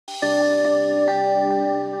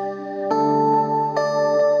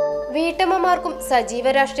വീട്ടമ്മമാർക്കും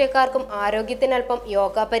സജീവ രാഷ്ട്രീയക്കാർക്കും ആരോഗ്യത്തിനൽപ്പം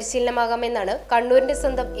യോഗ പരിശീലനമാകാമെന്നാണ് കണ്ണൂരിന്റെ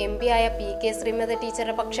സ്വന്തം MP ആയ PK ശ്രീമതി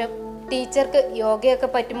ടീച്ചറുടെ പക്ഷം. ടീച്ചർക്ക് യോഗയൊക്കെ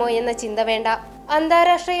പറ്റുമോ എന്ന ചിന്ത വേണ്ട.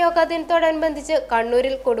 അന്താരാഷ്ട്ര യോഗാ ദിനത്തോടനുബന്ധിച്ച്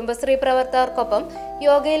കണ്ണൂരിൽ കുടുംബശ്രീ പ്രവർത്തകർക്കൊപ്പം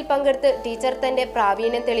യോഗയിൽ പങ്കെടുത്ത് ടീച്ചർ തന്റെ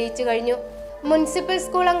പ്രാവീണ്യം തെളിയിച്ചു കഴിഞ്ഞു. മുനിസിപ്പൽ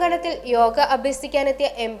സ്കൂൾ അങ്കണത്തിൽ യോഗ അഭ്യസിക്കാനെത്തിയ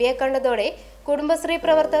MPയെ കണ്ടതോടെ കുടുംബശ്രീ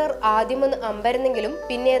പ്രവർത്തകർ ആദ്യമൊന്ന് അമ്പരന്നെങ്കിലും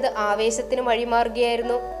പിന്നെ അത് ആവേശത്തിന്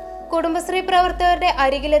വഴിമാറുകയായിരുന്നു. കുടുംബശ്രീ പ്രവർത്തകരുടെ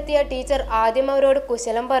അരികിലെത്തിയ ടീച്ചർ ആദ്യം അവരോട്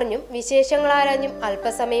കുശലം പറഞ്ഞും വിശേഷങ്ങൾ ആരാഞ്ഞും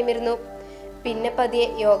അല്പസമയം ഇരുന്നു. പിന്നെ പതിയെ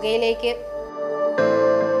യോഗയിലേക്ക്.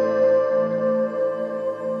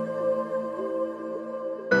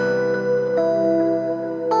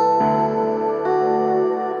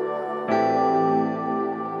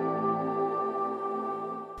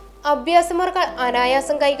 അഭ്യാസമുറകൾ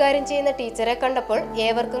അനായാസം കൈകാര്യം ചെയ്യുന്ന ടീച്ചറെ കണ്ടപ്പോൾ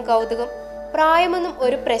ഏവർക്കും കൗതുകം. പ്രായമൊന്നും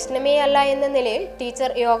ഒരു പ്രശ്നമേ അല്ല എന്ന നിലയിൽ ടീച്ചർ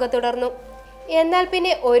യോഗ തുടർന്നു. എന്നാൽ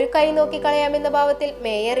പിന്നെ ഒരു കൈ നോക്കിക്കളയാമെന്ന ഭാവത്തിൽ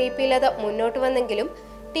മേയർ EP ലത മുന്നോട്ട് വന്നെങ്കിലും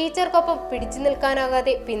ടീച്ചർക്കൊപ്പം പിടിച്ചു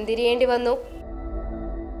നിൽക്കാനാകാതെ പിന്തിരിയേണ്ടി വന്നു.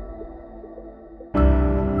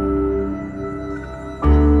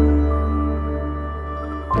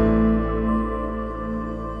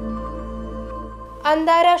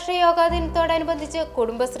 അന്താരാഷ്ട്ര യോഗാ ദിനത്തോടനുബന്ധിച്ച്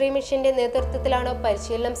കുടുംബശ്രീ മിഷന്റെ നേതൃത്വത്തിലാണ്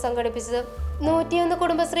പരിശീലനം സംഘടിപ്പിച്ചത്. 101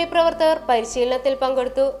 കുടുംബശ്രീ പ്രവർത്തകർ പരിശീലനത്തിൽ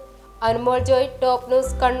പങ്കെടുത്തു. Anumol Joy, top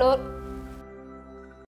news, Kannur.